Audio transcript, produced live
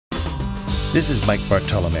This is Mike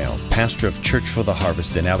Bartolomeo, pastor of Church for the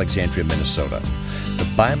Harvest in Alexandria, Minnesota.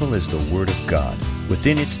 The Bible is the Word of God.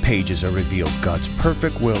 Within its pages are revealed God's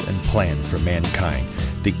perfect will and plan for mankind,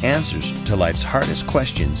 the answers to life's hardest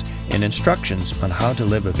questions, and instructions on how to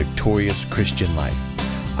live a victorious Christian life.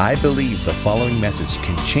 I believe the following message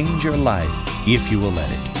can change your life if you will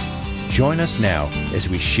let it. Join us now as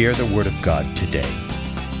we share the Word of God today.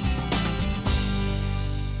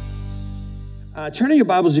 Turn your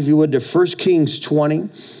Bibles, if you would, to 1 Kings 20.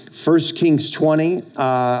 1 Kings 20.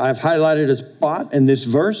 I've highlighted a spot in this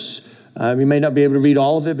verse. You may not be able to read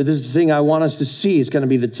all of it, but this is the thing I want us to see. It's going to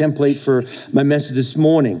be the template for my message this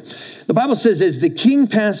morning. The Bible says, as the king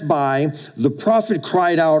passed by, the prophet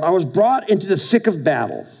cried out, I was brought into the thick of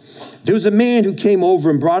battle. There was a man who came over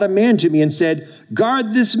and brought a man to me and said,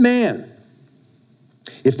 guard this man.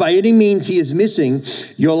 If by any means he is missing,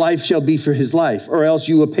 your life shall be for his life, or else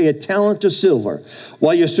you will pay a talent of silver.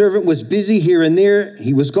 While your servant was busy here and there,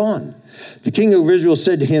 he was gone. The king of Israel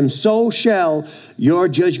said to him, so shall your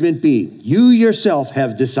judgment be. You yourself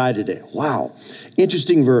have decided it. Wow.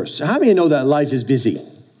 Interesting verse. How many know that life is busy?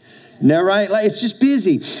 No, right? It's just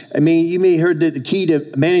busy. I mean, you may have heard that the key to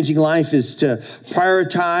managing life is to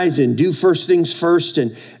prioritize and do first things first.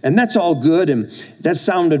 And that's all good. And that's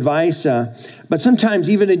sound advice. But sometimes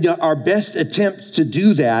even in our best attempts to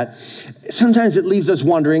do that, sometimes it leaves us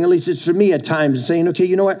wondering, at least it's for me at times, saying, okay,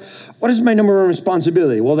 you know what? What is my number one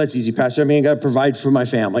responsibility? Well, that's easy, Pastor. I mean, I got to provide for my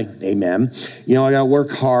family. Amen. You know, I got to work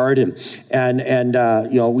hard and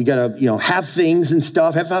you know, we got to, have things and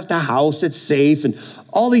stuff, have the house that's safe. And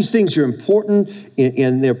all these things are important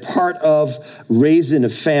and they're part of raising a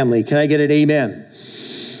family. Can I get an amen?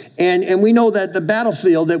 And we know that the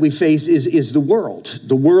battlefield that we face is the world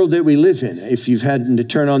that we live in. If you've had to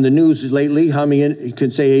turn on the news lately, how many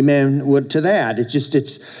can say amen to that?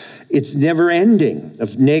 It's never ending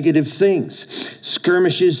of negative things,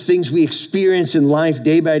 skirmishes, things we experience in life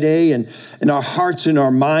day by day and in our hearts and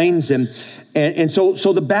our minds. And so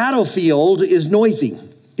the battlefield is noisy.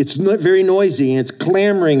 It's very noisy and it's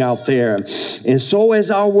clamoring out there. And so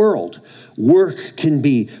is our world. Work can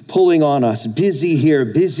be pulling on us, busy here,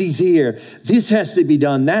 busy there. This has to be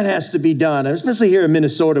done, that has to be done. And especially here in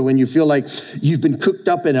Minnesota when you feel like you've been cooked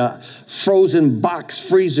up in a frozen box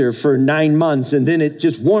freezer for 9 months and then it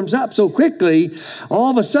just warms up so quickly, all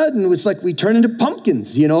of a sudden it's like we turn into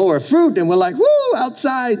pumpkins, or fruit, and we're like, woo,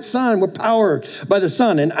 outside, sun, we're powered by the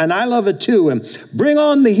sun. And I love it too. And bring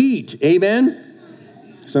on the heat, amen?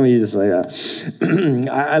 Some of you just like,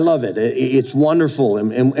 I love it. It's wonderful,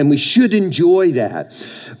 and we should enjoy that.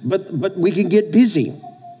 But we can get busy.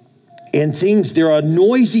 And there are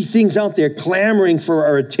noisy things out there clamoring for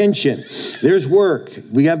our attention. There's work.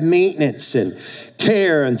 We have maintenance and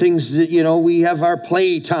care and things that, we have our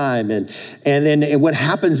playtime. And then what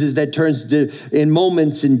happens is that turns in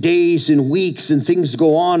moments and days and weeks and things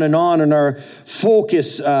go on. And our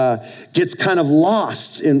focus gets kind of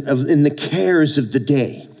lost in the cares of the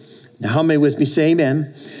day. Now, how many with me say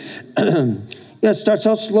amen? It starts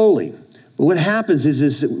out slowly. But what happens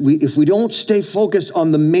is if we don't stay focused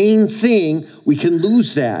on the main thing, we can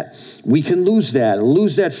lose that. We can lose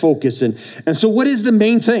that focus. And so what is the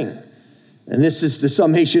main thing? And this is the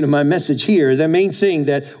summation of my message here. The main thing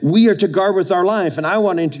that we are to guard with our life, and I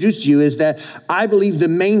want to introduce to you, is that I believe the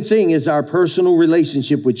main thing is our personal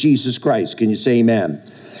relationship with Jesus Christ. Can you say amen?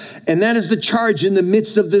 And that is the charge in the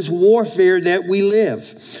midst of this warfare that we live,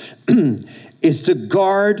 is to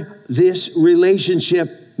guard this relationship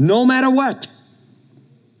no matter what.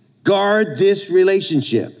 Guard this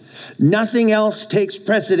relationship. Nothing else takes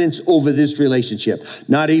precedence over this relationship.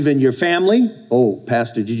 Not even your family. Oh,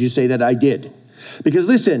 Pastor, did you say that? I did. Because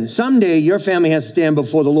listen, someday your family has to stand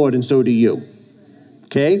before the Lord, and so do you.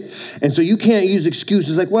 Okay? And so you can't use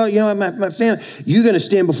excuses like, well, my family. You're going to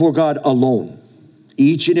stand before God alone.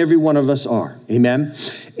 Each and every one of us are. Amen?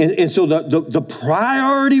 And so the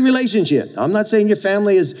priority relationship, I'm not saying your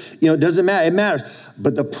family is, doesn't matter. It matters.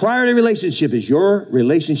 But the priority relationship is your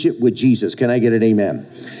relationship with Jesus. Can I get an amen?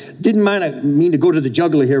 Didn't mean to go to the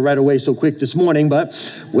jugular here right away so quick this morning, but,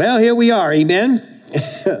 well, here we are. Amen?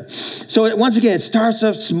 So once again, it starts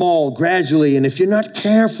off small, gradually, and if you're not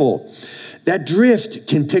careful, that drift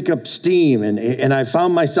can pick up steam. And I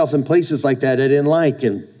found myself in places like that I didn't like.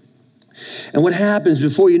 And what happens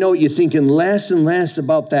before you know it, you're thinking less and less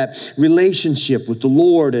about that relationship with the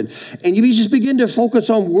Lord. And you just begin to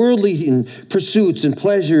focus on worldly pursuits and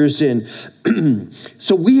pleasures. And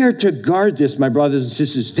So we are to guard this, my brothers and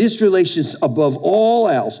sisters. This relationship above all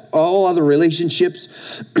else, all other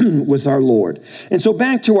relationships with our Lord. And so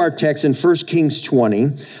back to our text in 1 Kings 20,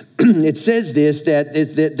 it says this,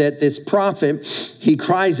 that this prophet, he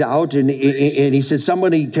cries out and he says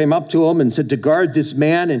somebody came up to him and said to guard this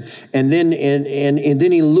man, and then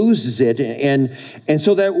he loses it. And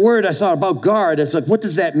so that word, I thought about guard, it's like, what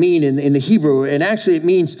does that mean in the Hebrew? And actually it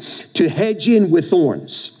means to hedge in with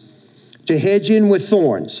thorns. To hedge in with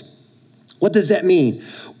thorns. What does that mean?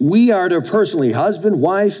 We are to personally, husband,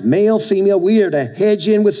 wife, male, female, we are to hedge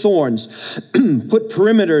in with thorns, put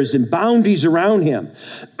perimeters and boundaries around him.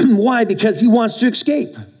 Why? Because he wants to escape.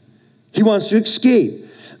 He wants to escape.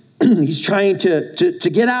 He's trying to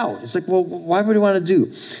get out. It's like, well, why would he want to do?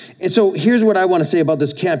 And so here's what I want to say about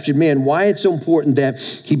this captured man, why it's so important that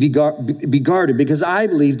he be guarded, because I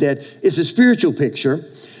believe that it's a spiritual picture.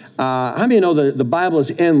 How many know the Bible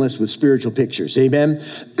is endless with spiritual pictures? Amen?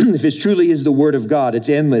 If it truly is the Word of God, it's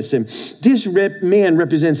endless. And this man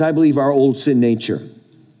represents, I believe, our old sin nature.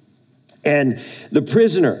 And the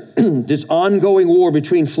prisoner, this ongoing war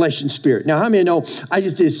between flesh and spirit. Now, how many know I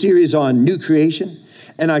just did a series on new creation?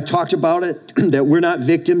 And I talked about it, that we're not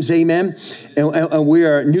victims, amen? And we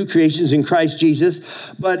are new creations in Christ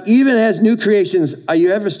Jesus. But even as new creations, are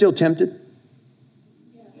you ever still tempted?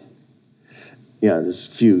 Yeah, there's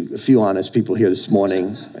a few honest people here this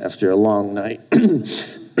morning after a long night.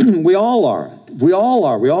 We all are. We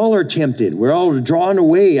all are tempted. We're all drawn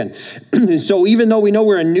away. And so even though we know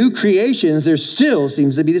we're in new creations, there still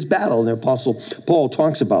seems to be this battle. And the Apostle Paul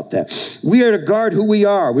talks about that. We are to guard who we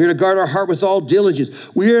are. We are to guard our heart with all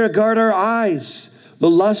diligence. We are to guard our eyes. The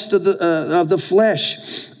lust of the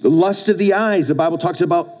flesh, the lust of the eyes. The Bible talks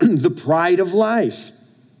about the pride of life.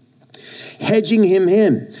 Hedging him.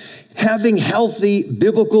 Having healthy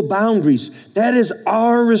biblical boundaries. That is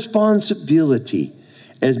our responsibility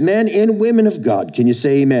as men and women of God. Can you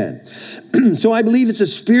say amen? So I believe it's a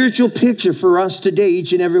spiritual picture for us today,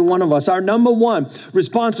 each and every one of us. Our number one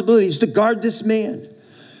responsibility is to guard this man,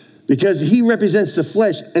 because he represents the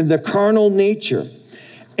flesh and the carnal nature.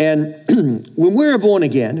 And when we're born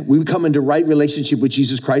again, we come into right relationship with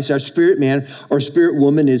Jesus Christ. Our spirit man or spirit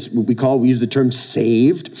woman is what we use the term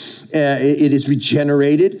saved. It is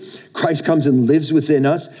regenerated. Christ comes and lives within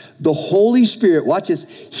us. The Holy Spirit, watch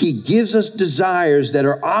this, he gives us desires that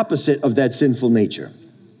are opposite of that sinful nature.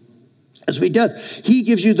 That's what he does. He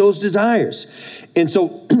gives you those desires. And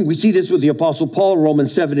so we see this with the Apostle Paul,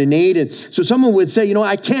 Romans 7 and 8. And so someone would say,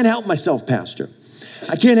 I can't help myself, Pastor.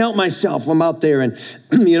 I can't help myself. I'm out there and,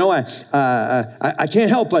 I can't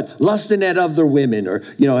help but lusting at other women, or,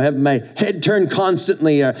 have my head turned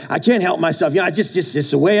constantly. Or I can't help myself. I just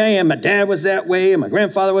the way I am. My dad was that way and my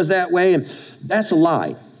grandfather was that way. And that's a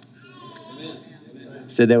lie. Amen.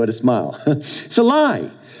 Said that with a smile. It's a lie.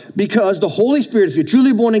 Because the Holy Spirit, if you're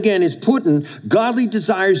truly born again, is putting godly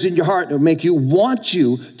desires in your heart that will make you want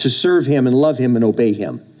you to serve him and love him and obey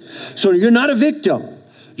him. So you're not a victim.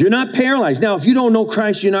 You're not paralyzed. Now, if you don't know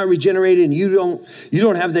Christ, you're not regenerated, and you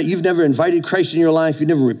don't have that, you've never invited Christ in your life, you've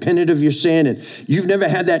never repented of your sin, and you've never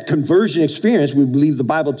had that conversion experience, we believe the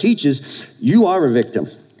Bible teaches, you are a victim.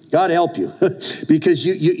 God help you. Because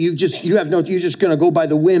you're just going to go by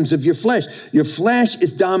the whims of your flesh. Your flesh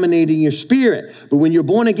is dominating your spirit. But when you're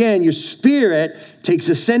born again, your spirit takes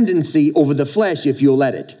ascendancy over the flesh if you'll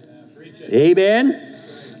let it. Amen?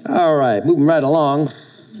 All right, moving right along.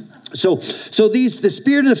 So the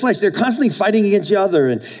spirit and the flesh, they're constantly fighting against each other.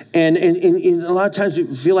 And a lot of times we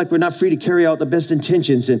feel like we're not free to carry out the best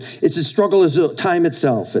intentions. And it's a struggle as time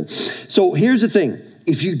itself. And so here's the thing.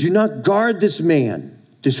 If you do not guard this man,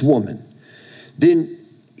 this woman, then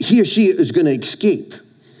he or she is going to escape.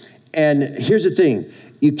 And here's the thing.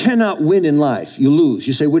 You cannot win in life. You lose.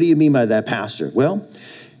 You say, what do you mean by that, Pastor? Well,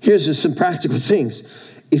 here's some practical things.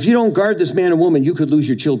 If you don't guard this man and woman, you could lose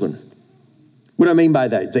your children. What do I mean by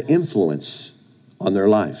that? The influence on their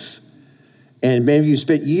life. And many of you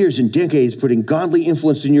spent years and decades putting godly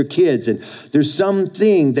influence in your kids. And there's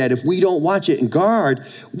something that if we don't watch it and guard,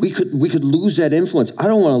 we could lose that influence. I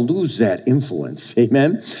don't want to lose that influence.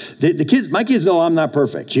 Amen. My kids know I'm not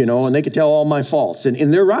perfect, and they can tell all my faults,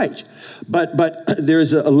 and they're right. But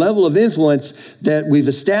there's a level of influence that we've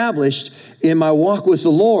established in my walk with the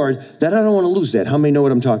Lord that I don't want to lose that. How many know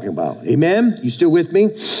what I'm talking about? Amen? You still with me?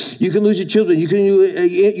 You can lose your children. You can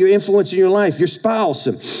lose your influence in your life, your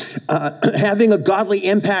spouse, having a godly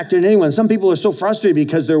impact on anyone. Some people are so frustrated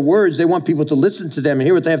because their words, they want people to listen to them and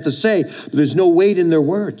hear what they have to say, but there's no weight in their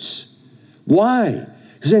words. Why?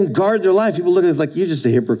 Because then guard their life. People look at it like, you're just a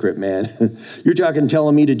hypocrite, man. You're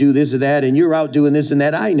telling me to do this or that, and you're out doing this and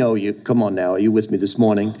that. I know you. Come on now. Are you with me this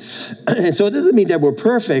morning? And so it doesn't mean that we're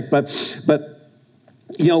perfect, but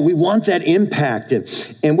we want that impact.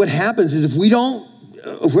 And what happens is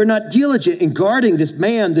if we're not diligent in guarding this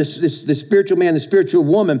man, this spiritual man, the spiritual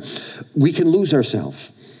woman, we can lose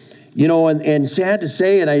ourselves. And sad to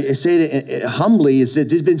say, and I say it humbly, is that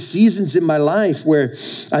there's been seasons in my life where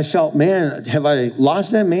I felt, man, have I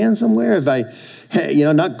lost that man somewhere? Have I,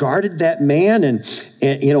 not guarded that man? And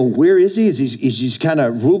where is he? He's just kind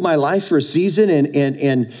of ruled my life for a season.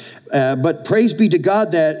 But praise be to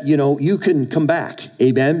God that, you can come back.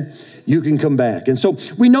 Amen. You can come back. And so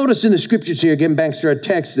we notice in the scriptures here, getting back to our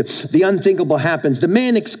text, the unthinkable happens. The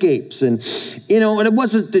man escapes. And it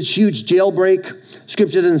wasn't this huge jailbreak.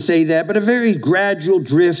 Scripture doesn't say that, but a very gradual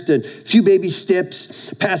drift, a few baby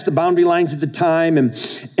steps past the boundary lines at the time. And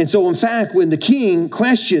so, in fact, when the king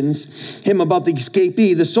questions him about the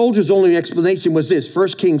escapee, the soldier's only explanation was this, 1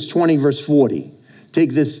 Kings 20, verse 40.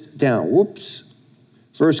 Take this down. Whoops.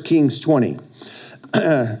 1 Kings 20.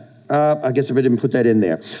 I guess I didn't put that in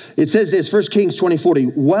there. It says this, 1 Kings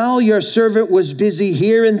 20:40. While your servant was busy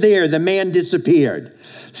here and there, the man disappeared.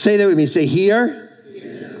 Say that with me. Say here.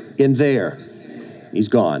 And there. He's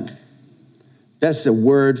gone. That's the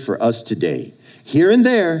word for us today. Here and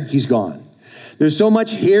there, he's gone. There's so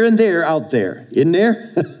much here and there out there. Isn't there?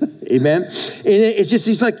 Amen. And it's just,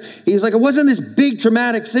 he's like, it wasn't this big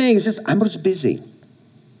traumatic thing. It's just, I was busy.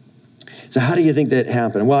 So how do you think that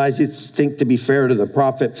happened? Well, I just think, to be fair to the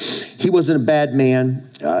prophet, he wasn't a bad man.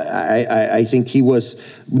 I think he was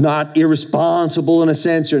not irresponsible in a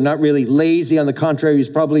sense, or not really lazy. On the contrary, he was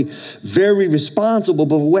probably very responsible.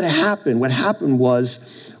 But what happened? What happened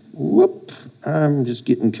was, I'm just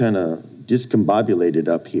getting kind of discombobulated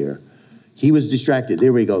up here. He was distracted.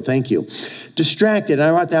 There we go. Thank you. Distracted. And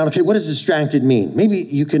I wrote down, okay, what does distracted mean? Maybe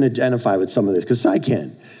you can identify with some of this, because I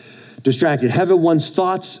can. Distracted, having one's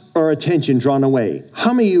thoughts or attention drawn away.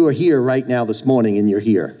 How many of you are here right now this morning and you're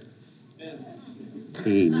here?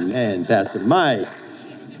 Amen. Pastor Mike.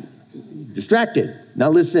 Distracted. Now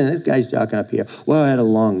listen, this guy's talking up here. Well, I had a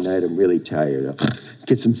long night. I'm really tired. I'll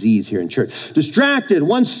get some Z's here in church. Distracted,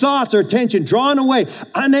 one's thoughts or attention drawn away,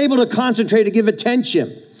 unable to concentrate or give attention.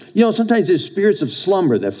 Sometimes there's spirits of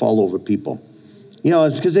slumber that fall over people.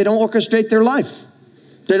 It's because they don't orchestrate their life.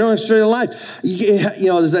 They don't orchestrate their life.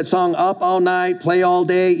 There's that song, Up All Night, Play All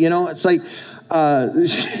Day. It's like,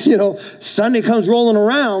 Sunday comes rolling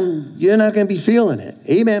around, you're not going to be feeling it.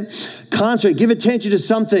 Amen. Concentrate, give attention to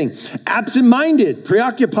something. Absent-minded,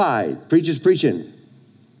 preoccupied. Preacher's preaching.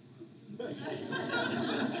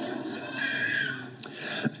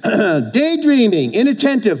 Daydreaming,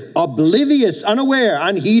 inattentive, oblivious, unaware,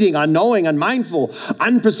 unheeding, unknowing, unmindful,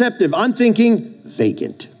 unperceptive, unthinking,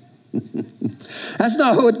 vacant. That's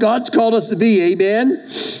not what God's called us to be, amen?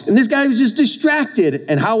 And this guy was just distracted.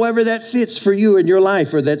 And however that fits for you in your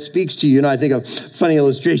life, or that speaks to you. I think a funny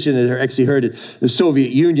illustration that I actually heard it, the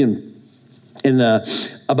Soviet Union,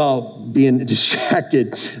 about being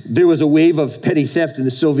distracted. There was a wave of petty theft in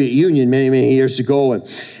the Soviet Union many, many years ago. And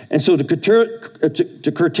so to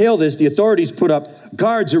curtail this, the authorities put up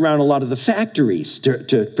guards around a lot of the factories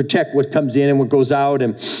to protect what comes in and what goes out,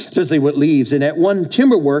 and especially what leaves. And at one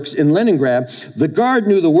timber works in Leningrad, the guard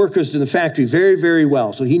knew the workers in the factory very, very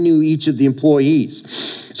well. So he knew each of the employees.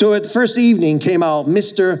 So at the first evening came out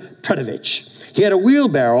Mr. Predovich. He had a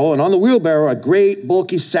wheelbarrow, and on the wheelbarrow, a great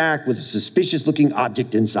bulky sack with a suspicious-looking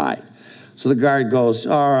object inside. So the guard goes,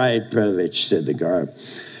 "All right, Predovich," said the guard.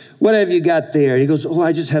 "What have you got there?" And he goes, "Oh,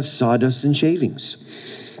 I just have sawdust and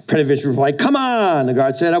shavings." Predovich replied, "Come on," the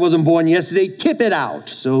guard said, "I wasn't born yesterday. Tip it out."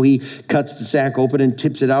 So he cuts the sack open and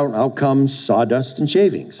tips it out, and out comes sawdust and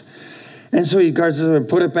shavings. And so the guard says,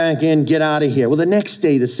 "Put it back in, get out of here." Well, the next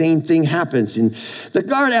day, the same thing happens. And the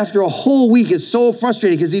guard, after a whole week, is so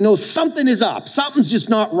frustrated because he knows something is up. Something's just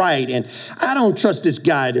not right. And I don't trust this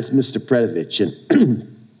guy, this Mr. Predovich.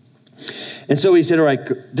 And so he said, "All right,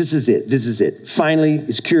 this is it. Finally,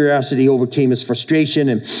 his curiosity overcame his frustration.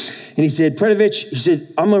 And he said, "Predovich," he said,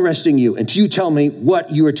 "I'm arresting you until you tell me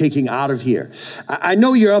what you are taking out of here. I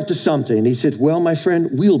know you're up to something." And he said, "Well, my friend,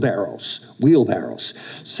 wheelbarrows.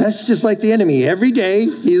 So that's just like the enemy. Every day,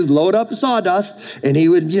 he would load up the sawdust, and he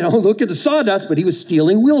would, look at the sawdust, but he was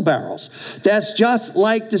stealing wheelbarrows. That's just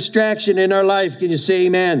like distraction in our life. Can you say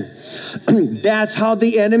amen? That's how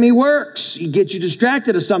the enemy works. He gets you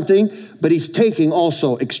distracted of something, but he's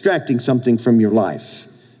extracting something from your life.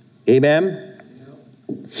 Amen?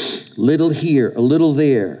 Little here, a little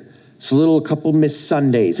there. It's a couple missed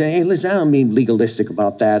Sundays. And hey, listen, I don't mean legalistic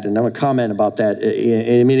about that, and I'm going to comment about that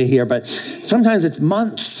in a minute here, but sometimes it's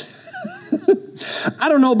months. I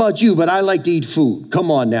don't know about you, but I like to eat food. Come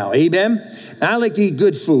on now, amen? I like to eat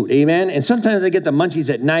good food, amen? And sometimes I get the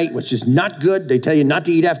munchies at night, which is not good. They tell you not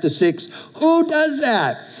to eat after 6. Who does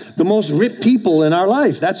that? The most ripped people in our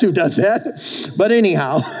life. That's who does that. But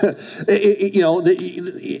anyhow,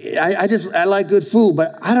 I like good food,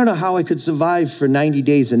 but I don't know how I could survive for 90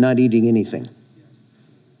 days and not eating anything.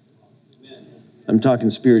 I'm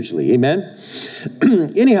talking spiritually, amen?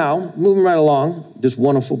 Anyhow, moving right along, this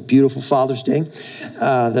wonderful, beautiful Father's Day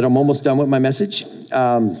that I'm almost done with my message.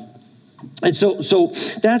 And so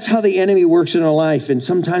that's how the enemy works in our life. And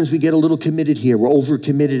sometimes we get a little committed here. We're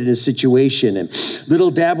overcommitted in a situation and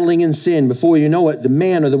little dabbling in sin. Before you know it, the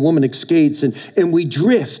man or the woman escapes and we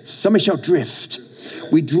drift. Somebody shout drift.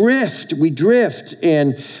 We drift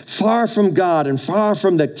and far from God and far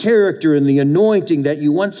from the character and the anointing that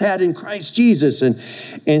you once had in Christ Jesus.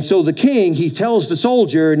 And so the king, he tells the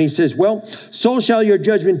soldier and he says, well, so shall your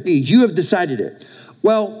judgment be. You have decided it.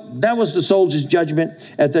 Well, that was the soldier's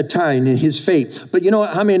judgment at that time and his fate. But you know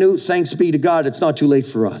what? How many knew? Thanks be to God, it's not too late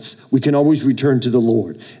for us. We can always return to the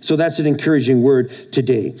Lord. So that's an encouraging word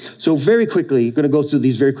today. So very quickly, I'm going to go through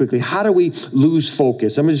these very quickly. How do we lose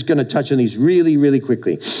focus? I'm just going to touch on these really, really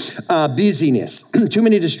quickly. Busyness. Too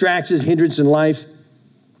many distractions, hindrance in life.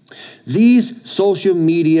 These social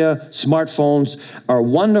media smartphones are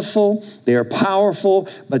wonderful. They are powerful,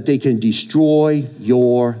 but they can destroy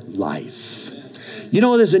your life. You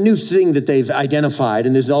know, there's a new thing that they've identified,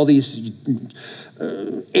 and there's all these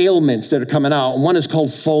ailments that are coming out. One is called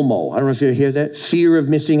FOMO. I don't know if you hear that. Fear of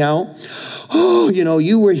missing out. Oh,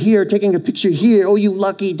 you were here taking a picture here. Oh, you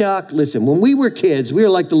lucky duck. Listen, when we were kids, we were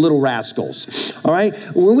like the little rascals, all right?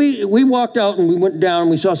 When we walked out and we went down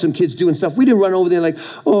and we saw some kids doing stuff, we didn't run over there like,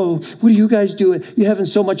 oh, what are you guys doing? You're having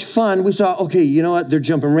so much fun. We saw, okay, you know what? They're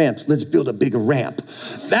jumping ramps. Let's build a bigger ramp.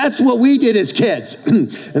 That's what we did as kids.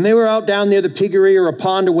 And they were out down near the piggery or a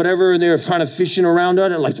pond or whatever, and they were kind of fishing around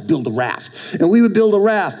on it, like to build a raft. And we would build a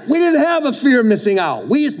raft. We didn't have a fear of missing out.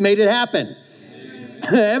 We just made it happen.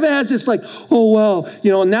 Ever has this like, oh,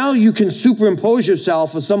 well, now you can superimpose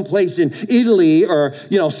yourself with some place in Italy or,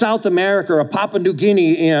 South America or Papua New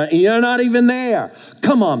Guinea, and you're not even there.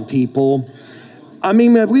 Come on, people. I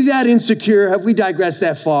mean, have we that insecure? Have we digressed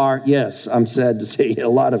that far? Yes, I'm sad to say a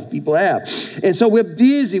lot of people have. And so we're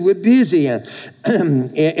busy. And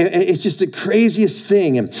it's just the craziest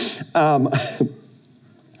thing. And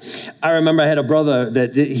I remember I had a brother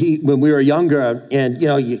that when we were younger, and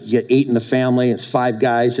you get 8 in the family, it's 5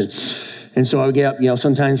 guys, and so I would get up,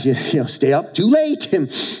 sometimes you stay up too late,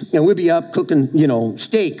 and we'd be up cooking,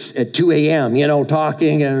 steaks at 2 a.m.,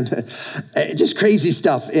 talking and just crazy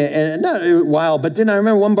stuff, and not a while. But then I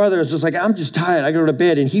remember one brother was just like, I'm just tired, I go to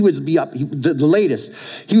bed, and he would be up the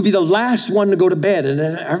latest. He would be the last one to go to bed,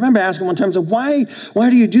 and I remember asking one time, I said, why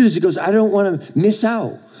do you do this? He goes, I don't want to miss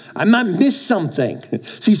out. I might miss something.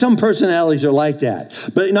 See, some personalities are like that.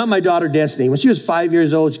 But not my daughter, Destiny. When she was 5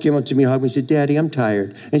 years old, she came up to me, hugged me, and said, Daddy, I'm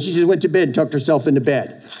tired. And she just went to bed and tucked herself into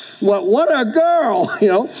bed. What a girl,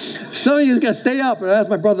 Some of you just got to stay up. And I asked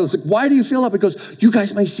my brother, I was like, why do you feel up? He goes, you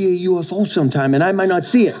guys might see a UFO sometime, and I might not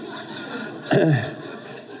see it.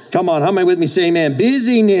 Come on, how many with me say amen?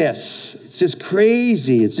 Busyness. It's just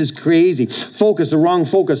crazy. Focus, the wrong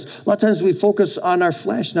focus. A lot of times we focus on our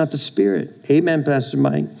flesh, not the spirit. Amen, Pastor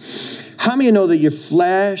Mike. How many know that your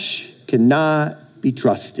flesh cannot be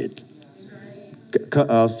trusted? Should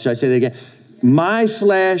I say that again? My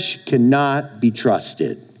flesh cannot be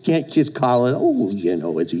trusted. Can't just call it,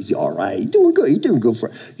 it's easy, all right. You're doing good for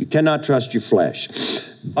it. You cannot trust your flesh.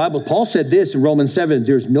 Paul said this in Romans 7,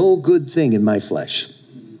 there's no good thing in my flesh.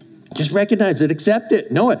 Just recognize it, accept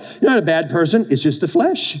it, know it. You're not a bad person, it's just the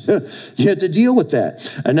flesh. You have to deal with that.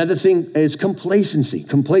 Another thing is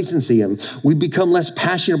complacency. And we become less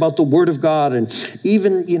passionate about the Word of God and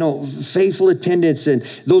even, faithful attendance and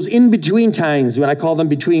those in-between times, when I call them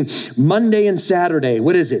between Monday and Saturday.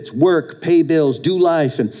 What is it? It's work, pay bills, do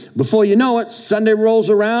life. And before you know it, Sunday rolls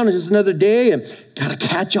around, it's just another day, and got to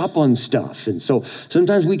catch up on stuff. And so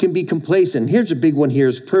sometimes we can be complacent. Here's a big one here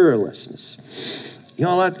is prayerlessness. A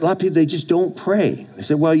lot of people, they just don't pray. They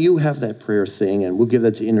say, well, you have that prayer thing, and we'll give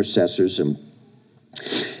that to intercessors.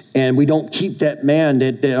 And we don't keep that man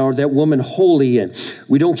or that woman holy, and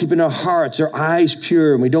we don't keep in our hearts, our eyes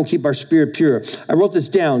pure, and we don't keep our spirit pure. I wrote this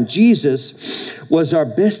down. Jesus was our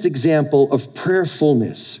best example of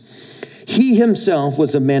prayerfulness. He himself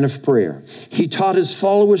was a man of prayer. He taught his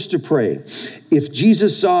followers to pray. If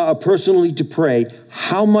Jesus saw a person need to pray,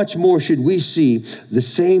 how much more should we see the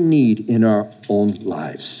same need in our own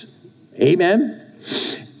lives? Amen.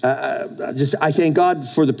 I thank God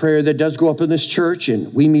for the prayer that does go up in this church,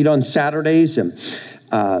 and we meet on Saturdays, and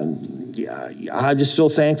I'm just so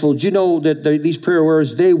thankful. Do you know that these prayer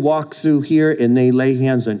warriors, they walk through here and they lay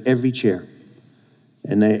hands on every chair,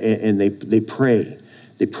 and they pray.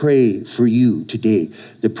 They pray for you today.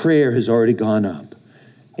 The prayer has already gone up.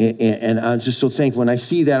 And I'm just so thankful. When I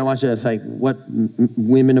see that, I want you to think, what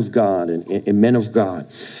women of God and men of God.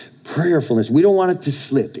 Prayerfulness. We don't want it to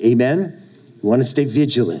slip. Amen? We want to stay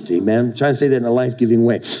vigilant. Amen? I'm trying to say that in a life-giving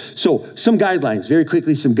way. So some guidelines, very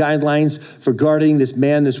quickly, some guidelines for guarding this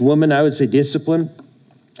man, this woman. I would say discipline.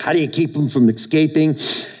 How do you keep them from escaping?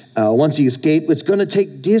 Once you escape, it's going to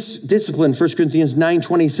take discipline. 1 Corinthians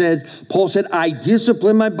 9:20 said, Paul said, I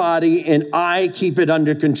discipline my body and I keep it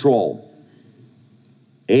under control.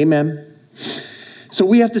 Amen. So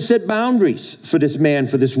we have to set boundaries for this man,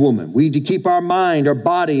 for this woman. We need to keep our mind, our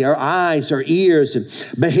body, our eyes, our ears, and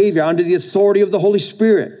behavior under the authority of the Holy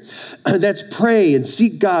Spirit. That's pray and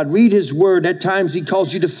seek God, read his word. At times he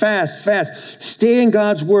calls you to fast. Stay in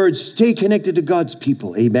God's word, stay connected to God's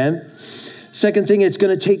people. Amen. Second thing, it's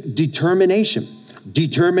going to take determination.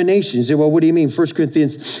 Determination. You say, well, what do you mean? 1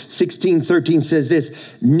 Corinthians 16:13 says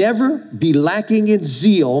this, never be lacking in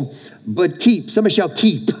zeal, but keep. Somebody shall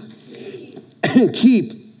keep.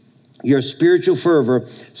 Keep your spiritual fervor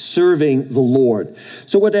serving the Lord.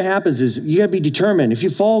 So what that happens is you got to be determined. If you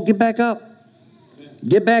fall, get back up.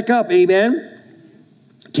 Get back up. Amen.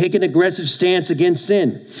 Take an aggressive stance against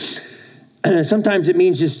sin. Sometimes it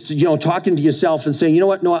means just, talking to yourself and saying, you know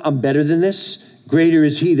what? No, I'm better than this. Greater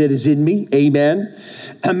is he that is in me. Amen.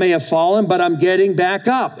 I may have fallen, but I'm getting back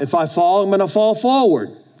up. If I fall, I'm going to fall forward.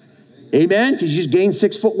 Amen. Because you just gained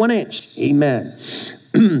 6 foot 1 inch. Amen.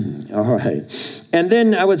 All right. And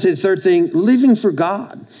then I would say the third thing, living for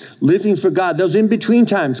God. Living for God. Those in-between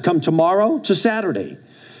times come tomorrow to Saturday.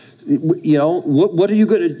 What are you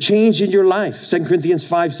going to change in your life? 2 Corinthians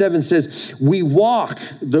 5:7 says, we walk.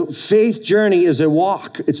 The faith journey is a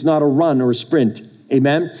walk. It's not a run or a sprint.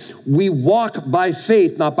 Amen. We walk by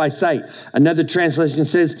faith, not by sight. Another translation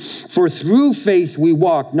says, for through faith we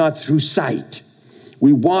walk, not through sight.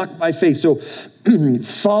 We walk by faith. So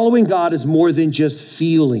following God is more than just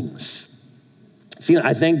feelings.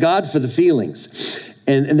 I thank God for the feelings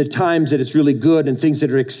and the times that it's really good and things that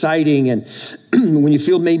are exciting. And when you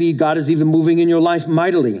feel maybe God is even moving in your life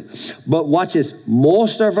mightily. But watch this.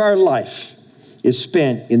 Most of our life is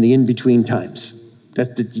spent in the in-between times.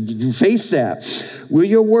 You face that. Where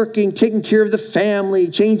you're working, taking care of the family,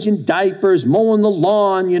 changing diapers, mowing the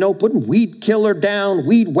lawn, putting weed killer down,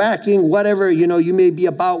 weed whacking, whatever, you may be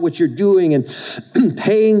about what you're doing and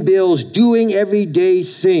paying bills, doing everyday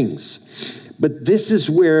things. But this is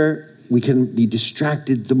where we can be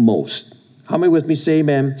distracted the most. How many with me? Say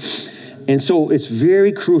amen. And so it's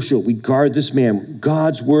very crucial we guard this man.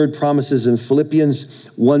 God's word promises in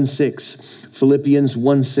Philippians 1:6. Philippians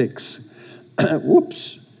 1:6.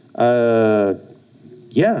 Whoops.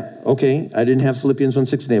 Okay. I didn't have Philippians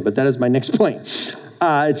 1:6 there, but that is my next point.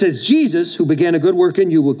 It says, Jesus, who began a good work in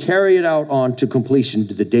you, will carry it out on to completion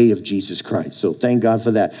to the day of Jesus Christ. So thank God for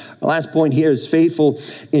that. The last point here is faithful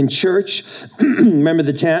in church. Remember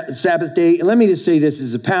the Sabbath day. And let me just say this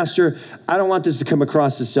as a pastor, I don't want this to come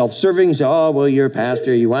across as self-serving. You say, oh, well, you're a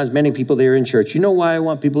pastor. You want as many people there in church. You know why I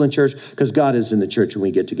want people in church? Because God is in the church when we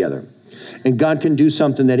get together. And God can do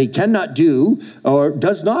something that he cannot do or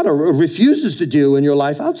does not or refuses to do in your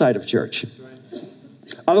life outside of church.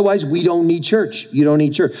 Otherwise, we don't need church. You don't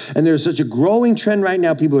need church. And there's such a growing trend right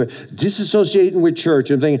now. People are disassociating with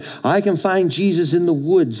church and thinking, I can find Jesus in the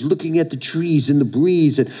woods, looking at the trees in the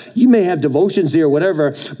breeze. And you may have devotions there or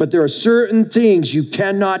whatever, but there are certain things you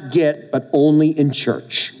cannot get, but only in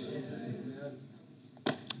church.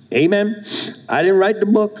 Amen. I didn't write the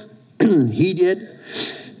book. He did.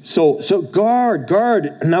 So guard.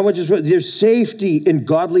 Now there's safety in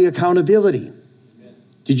godly accountability.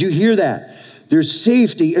 Did you hear that? There's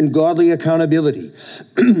safety in godly accountability.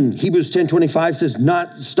 Hebrews 10:25 says, not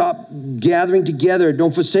stop gathering together,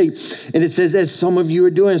 don't forsake. And it says, as some of you are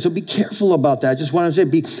doing. So be careful about that. I just want to say,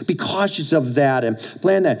 be cautious of that and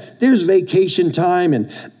plan that. There's vacation time and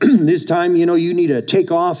this time, you need to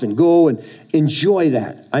take off and go and enjoy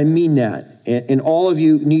that. I mean that. And all of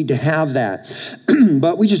you need to have that.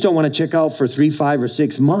 But we just don't want to check out for 3, 5, or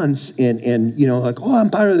 6 months and I'm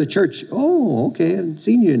part of the church. Oh, okay, I haven't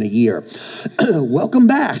seen you in a year. Welcome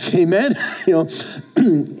back. Amen.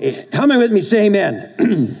 How many with me? Say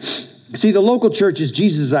amen. See, the local church is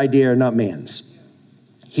Jesus' idea, not man's.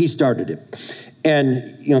 He started it.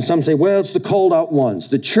 And, some say, well, it's the called out ones.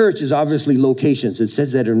 The church is obviously locations. It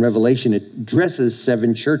says that in Revelation. It addresses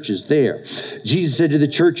 7 churches there. Jesus said to the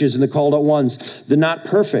churches and the called out ones, they're not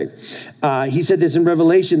perfect. He said this in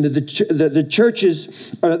Revelation, that the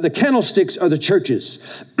churches, the candlesticks are the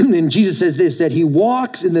churches. And Jesus says this, that he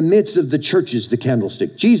walks in the midst of the churches, the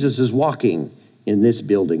candlestick. Jesus is walking in this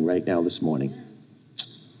building right now this morning.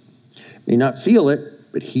 May not feel it,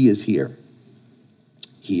 but he is here.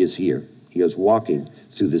 He is here. He is walking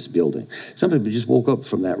through this building. Some people just woke up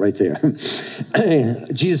from that right there.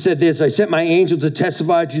 Jesus said this, I sent my angel to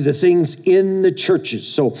testify to the things in the churches.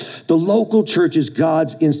 So the local church is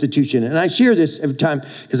God's institution. And I share this every time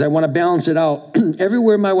because I want to balance it out.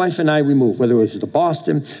 Everywhere my wife and I move, whether it was to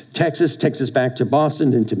Boston, Texas back to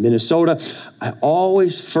Boston, and to Minnesota, I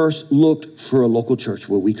always first looked for a local church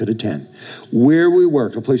where we could attend. Where we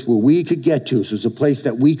worked, a place where we could get to. So it was a place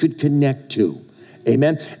that we could connect to.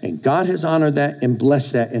 Amen. And God has honored that and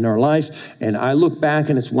blessed that in our life. And I look back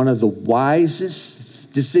and it's one of the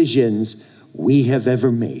wisest decisions we have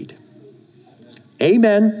ever made.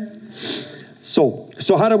 Amen. So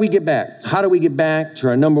how do we get back? How do we get back to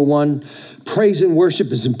our number one? Praise and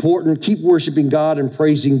worship is important. Keep worshiping God and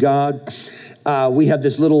praising God. We have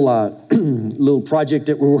this little project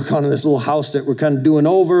that we're working on in this little house that we're kind of doing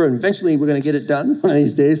over, and eventually we're going to get it done one of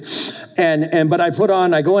these days. But I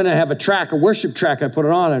go in and have a worship track. I put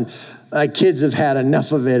it on, and my kids have had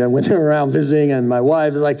enough of it. And when they're around visiting, and my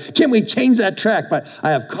wife is like, "Can we change that track?" But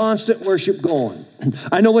I have constant worship going.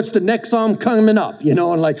 I know what's the next song coming up,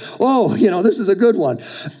 and like, oh, this is a good one.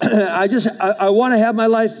 I want to have my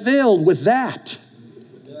life filled with that.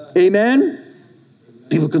 Amen.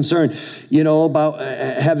 People concerned, about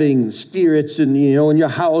having spirits and, in your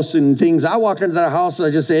house and things. I walk into that house and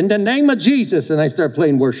I just say, in the name of Jesus, and I start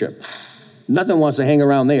playing worship. Nothing wants to hang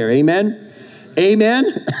around there. Amen? Amen?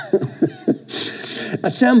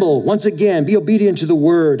 Assemble, once again, be obedient to the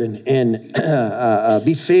word and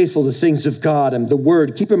be faithful to the things of God and the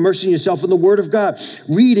word. Keep immersing yourself in the word of God,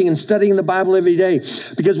 reading and studying the Bible every day,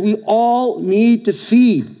 because we all need to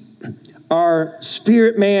feed our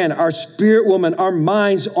spirit man, our spirit woman, our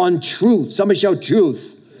minds on truth. Somebody shout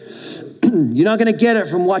truth. You're not going to get it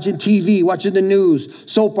from watching TV, watching the news,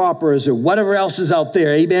 soap operas, or whatever else is out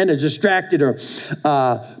there. Amen. Or distracted, or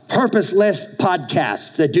purposeless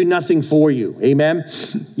podcasts that do nothing for you. Amen.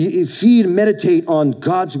 You feed and meditate on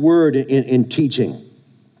God's word in teaching.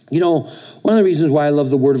 One of the reasons why I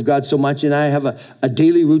love the word of God so much, and I have a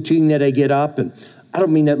daily routine that I get up, and I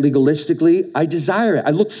don't mean that legalistically. I desire it.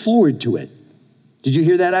 I look forward to it. Did you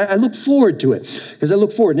hear that? I look forward to it because I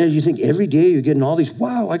look forward. Now you think every day you're getting all these,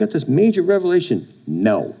 wow, I got this major revelation.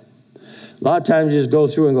 No. A lot of times you just go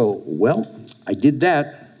through and go, well, I did that.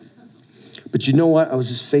 But you know what? I was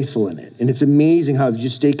just faithful in it. And it's amazing how if you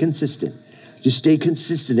just stay consistent. Just stay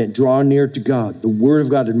consistent and draw near to God, the word of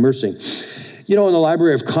God immersing. In the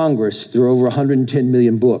Library of Congress, there are over 110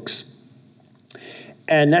 million books.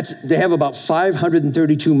 And they have about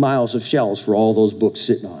 532 miles of shelves for all those books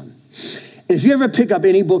sitting on. And if you ever pick up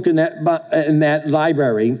any book in that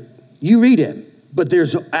library, you read it. But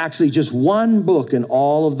there's actually just one book in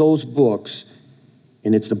all of those books,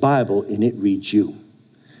 and it's the Bible, and it reads you.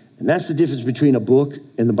 And that's the difference between a book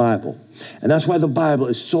and the Bible. And that's why the Bible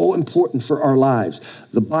is so important for our lives.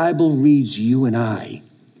 The Bible reads you and I.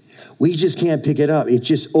 We just can't pick it up. It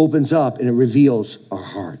just opens up and it reveals our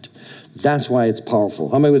heart. That's why it's powerful.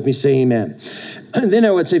 How many with me? Say amen. And then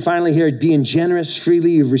I would say finally here, being generous,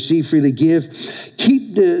 freely you've received, freely give.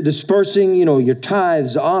 Keep dispersing, your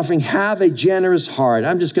tithes, offering. Have a generous heart.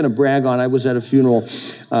 I'm just going to brag on, I was at a funeral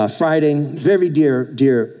Friday. Very dear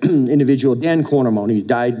individual, Dan Cornermone. He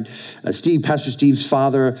died, Pastor Steve's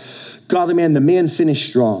father. Godly man, the man finished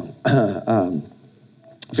strong.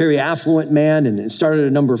 Very affluent man, and started a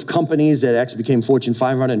number of companies that actually became Fortune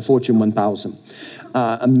 500 and Fortune 1000.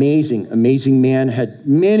 Amazing man. Had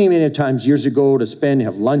many times years ago to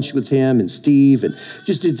have lunch with him and Steve, and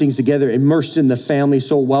just did things together, immersed in the family,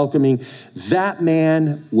 so welcoming. That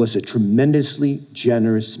man was a tremendously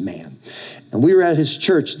generous man. And we were at his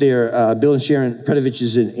church there, Bill and Sharon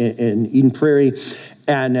Predovich's in Eden Prairie,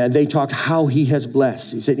 and they talked how he has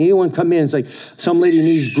blessed. He said, anyone come in, it's like some lady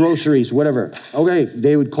needs groceries, whatever. Okay,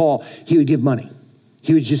 they would call. He would give money.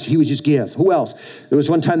 He would just give. Who else? There was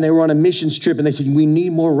one time they were on a missions trip, and they said, we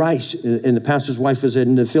need more rice. And the pastor's wife was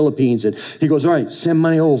in the Philippines, and he goes, all right, send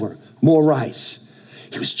money over, more rice.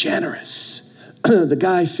 He was generous. The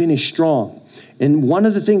guy finished strong. And one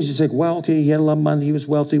of the things is like, well, okay, he had a lot of money, he was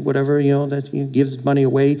wealthy, whatever, that he gives money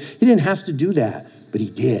away. He didn't have to do that, but he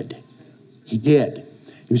did. He did.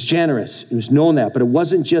 He was generous. He was known that. But it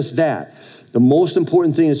wasn't just that. The most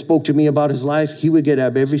important thing that spoke to me about his life, he would get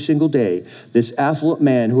up every single day. This affluent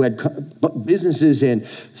man who had businesses in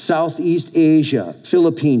Southeast Asia,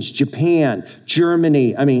 Philippines, Japan,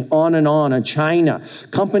 Germany, on and China,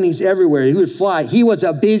 companies everywhere. He would fly. He was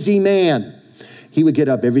a busy man. He would get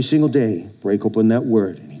up every single day, break open that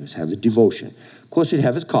word, and he would have a devotion. Of course, he'd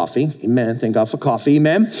have his coffee. Amen. Thank God for coffee.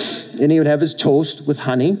 Amen. And he would have his toast with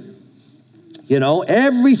honey.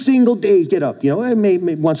 Every single day he'd get up.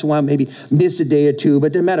 Maybe once in a while, maybe miss a day or two, but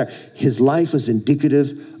it didn't matter. His life was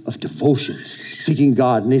indicative of devotions, seeking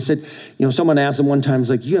God. And they said, someone asked him one time,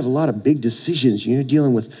 you have a lot of big decisions. You're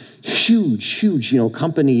dealing with huge,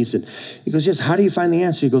 companies. And he goes, yes, how do you find the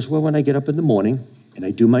answer? He goes, well, when I get up in the morning and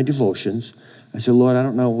I do my devotions, I said, Lord, I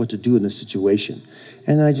don't know what to do in this situation.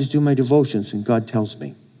 And then I just do my devotions and God tells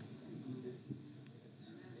me.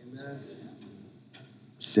 Amen.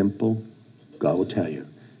 Simple. God will tell you.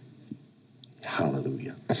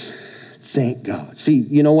 Hallelujah. Thank God. See,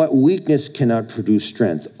 you know what? Weakness cannot produce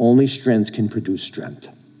strength. Only strength can produce strength.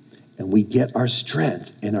 And we get our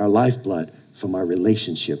strength and our lifeblood from our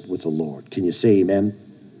relationship with the Lord. Can you say amen?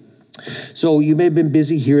 So you may have been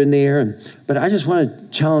busy here and there, but I just want to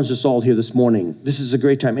challenge us all here this morning. This is a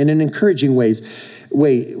great time. And in encouraging ways,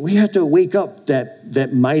 we have to wake up that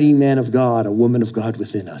mighty man of God, a woman of God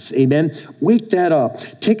within us. Amen? Wake that up.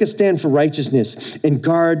 Take a stand for righteousness and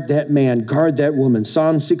guard that man, guard that woman.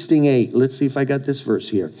 Psalm 16:8. Let's see if I got this verse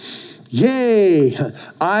here. Yea,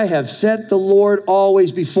 I have set the Lord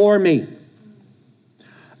always before me.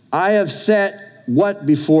 I have set what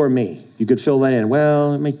before me? You could fill that in.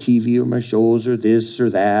 Well, my TV or my shows or this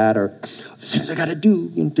or that or things I got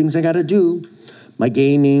to do. My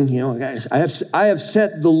gaming, I have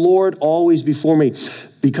set the Lord always before me.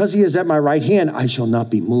 Because he is at my right hand, I shall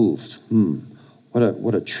not be moved.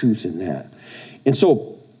 What a truth in that. And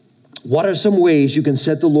so, what are some ways you can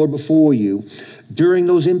set the Lord before you during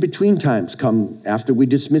those in-between times? Come after we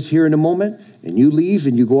dismiss here in a moment, and you leave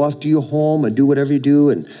and you go off to your home and do whatever you do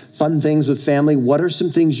and fun things with family. What are some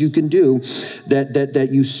things you can do that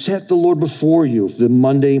you set the Lord before you? The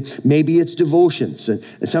Monday, maybe it's devotions. And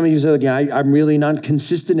some of you say, I'm really not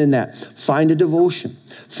consistent in that. Find a devotion.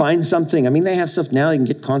 Find something. They have stuff now. You can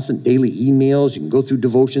get constant daily emails. You can go through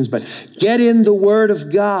devotions, but get in the Word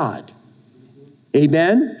of God.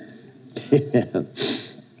 Amen?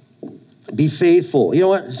 Be faithful. You know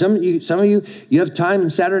what? Some of you have time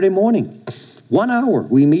Saturday morning. 1 hour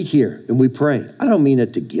we meet here and we pray. I don't mean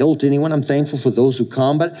it to guilt anyone. I'm thankful for those who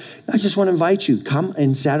come, but I just want to invite you. Come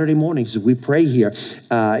in Saturday mornings. We pray here.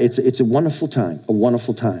 It's a wonderful time,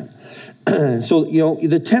 So,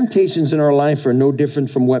 the temptations in our life are no different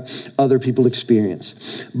from what other people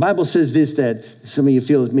experience. The Bible says this, that some of you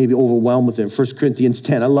feel maybe overwhelmed with it. 1 Corinthians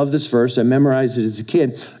 10. I love this verse. I memorized it as a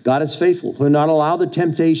kid. God is faithful. He'll not allow the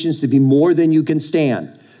temptations to be more than you can stand.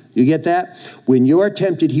 You get that? When you are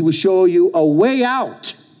tempted, he will show you a way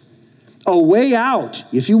out. A way out,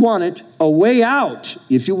 if you want it. A way out,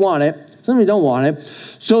 if you want it. Some of you don't want it.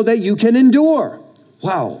 So that you can endure.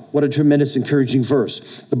 Wow, what a tremendous, encouraging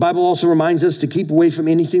verse. The Bible also reminds us to keep away from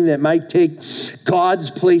anything that might take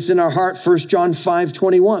God's place in our heart. 1 John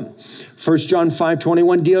 5:21. 1 John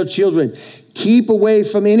 5:21, dear children, keep away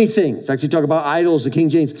from anything. It's actually talking about idols, the King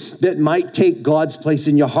James, that might take God's place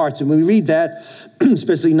in your hearts. And when we read that,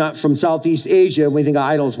 especially not from Southeast Asia, when we think of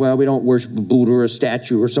idols, well, we don't worship a Buddha or a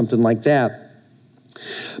statue or something like that.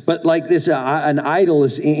 But like this, an idol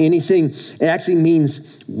is anything, it actually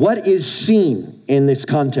means what is seen in this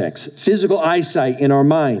context. Physical eyesight in our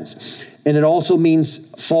minds. And it also means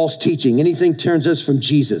false teaching. Anything turns us from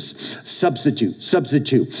Jesus. Substitute.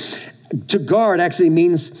 To guard actually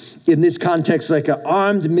means, in this context, like an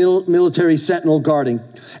armed military sentinel guarding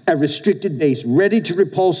a restricted base, ready to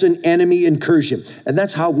repulse an enemy incursion. And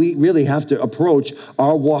that's how we really have to approach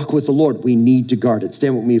our walk with the Lord. We need to guard it.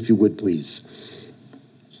 Stand with me if you would, please.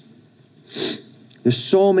 There's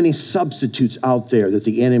so many substitutes out there that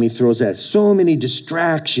the enemy throws at us, so many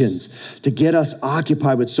distractions to get us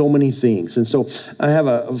occupied with so many things. And so I have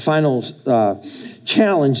a final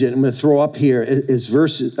challenge that I'm going to throw up here is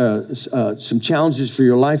verses, some challenges for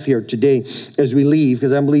your life here today as we leave,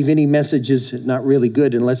 because I believe any message is not really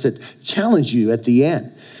good unless it challenges you at the end.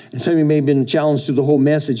 And some of you may have been challenged through the whole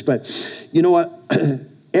message, but you know what?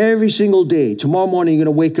 Every single day, tomorrow morning, you're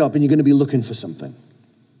going to wake up and you're going to be looking for something.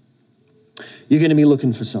 You're going to be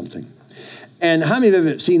looking for something. And how many of you have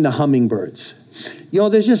ever seen the hummingbirds?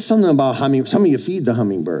 There's just something about hummingbirds. Some of you feed the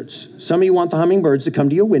hummingbirds. Some of you want the hummingbirds to come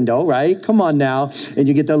to your window, right? Come on now. And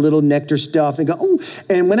you get that little nectar stuff and go, oh.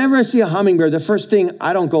 And whenever I see a hummingbird, the first thing,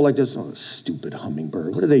 I don't go like this, oh, stupid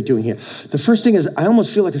hummingbird. What are they doing here? The first thing is I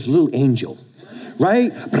almost feel like it's a little angel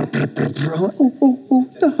right? Oh,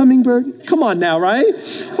 the hummingbird. Come on now, right?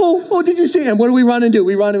 Oh, did you see? And what do we run and do?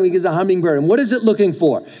 We run and we get the hummingbird. And what is it looking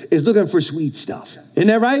for? It's looking for sweet stuff. Isn't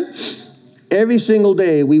that right? Every single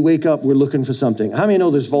day we wake up, we're looking for something. How many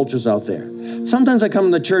know there's vultures out there? Sometimes I come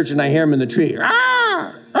in the church and I hear them in the tree.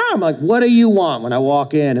 I'm like, what do you want? When I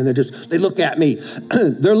walk in and they look at me.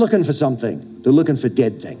 They're looking for something. They're looking for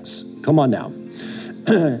dead things. Come on now.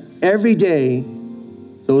 Every day,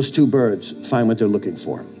 those two birds find what they're looking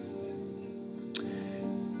for.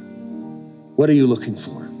 What are you looking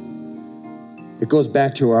for? It goes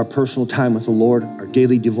back to our personal time with the Lord, our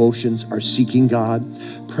daily devotions, our seeking God,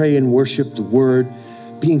 pray and worship the word,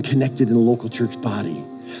 being connected in the local church body.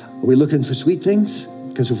 Are we looking for sweet things?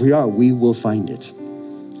 Because if we are, we will find it.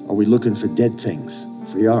 Are we looking for dead things?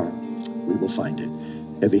 If we are, we will find it.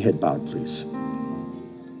 Every head bowed, please.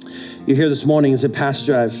 You're here this morning as a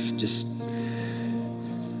pastor. I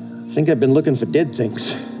think I've been looking for dead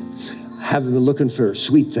things. I haven't been looking for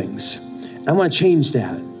sweet things. I want to change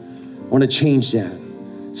that.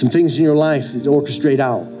 Some things in your life that orchestrate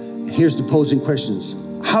out. And here's the posing questions.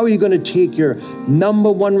 How are you going to take your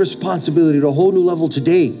number one responsibility to a whole new level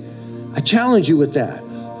today? I challenge you with that.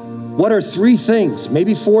 What are 3 things,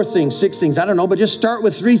 maybe 4 things, 6 things, I don't know, but just start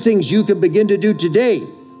with 3 things you can begin to do today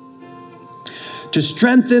to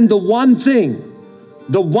strengthen the one thing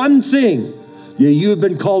you have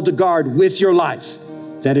been called to guard with your life.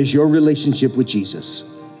 That is your relationship with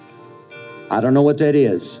Jesus. I don't know what that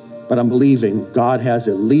is, but I'm believing God has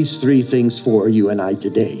at least 3 things for you and I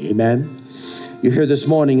today. Amen. You're here this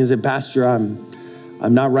morning as a pastor. I'm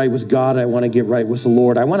not right with God. I want to get right with the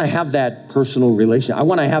Lord. I want to have that personal relation. I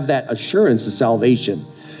want to have that assurance of salvation.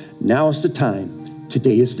 Now is the time.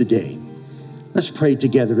 Today is the day. Let's pray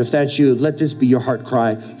together. If that's you, let this be your heart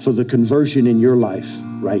cry for the conversion in your life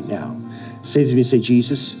right now. Say to me, say,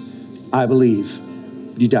 Jesus, I believe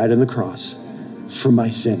you died on the cross for my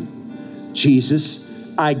sin. Jesus,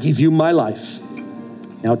 I give you my life.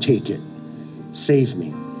 Now take it. Save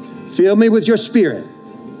me. Fill me with your spirit.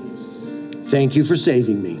 Thank you for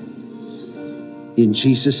saving me. In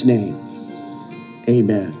Jesus' name,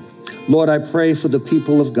 amen. Lord, I pray for the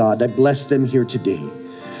people of God. I bless them here today.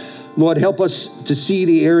 Lord, help us to see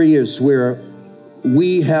the areas where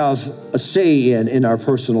we have a say in our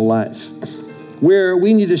personal life, where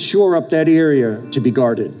we need to shore up that area to be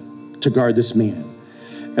guarded, to guard this man.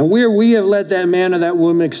 And where we have let that man or that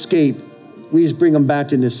woman escape, we just bring them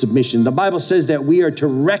back into submission. The Bible says that we are to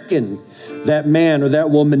reckon that man or that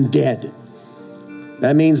woman dead.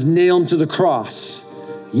 That means nail him to the cross.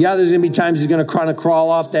 Yeah, there's going to be times he's going to kind of crawl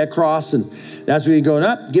off that cross, and that's where you're going,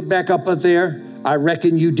 up, get back up there. I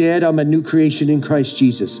reckon you dead. I'm a new creation in Christ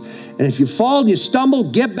Jesus. And if you fall and you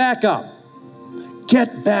stumble, get back up. Get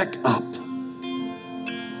back up.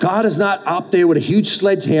 God is not up there with a huge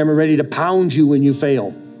sledgehammer ready to pound you when you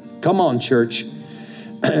fail. Come on, church.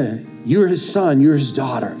 You're his son. You're his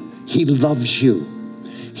daughter. He loves you.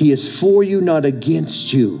 He is for you, not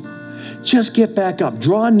against you. Just get back up.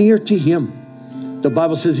 Draw near to him. The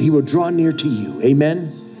Bible says he will draw near to you.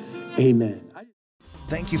 Amen. Amen.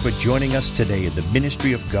 Thank you for joining us today in the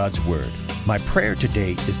ministry of God's Word. My prayer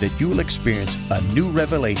today is that you will experience a new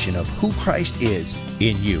revelation of who Christ is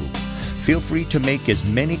in you. Feel free to make as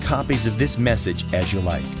many copies of this message as you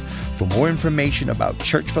like. For more information about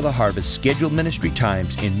Church for the Harvest scheduled ministry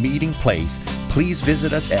times and meeting place, please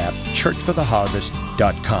visit us at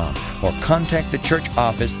churchfortheharvest.com or contact the church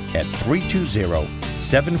office at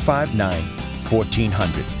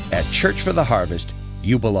 320-759-1400. At Church for the Harvest,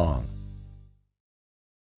 you belong.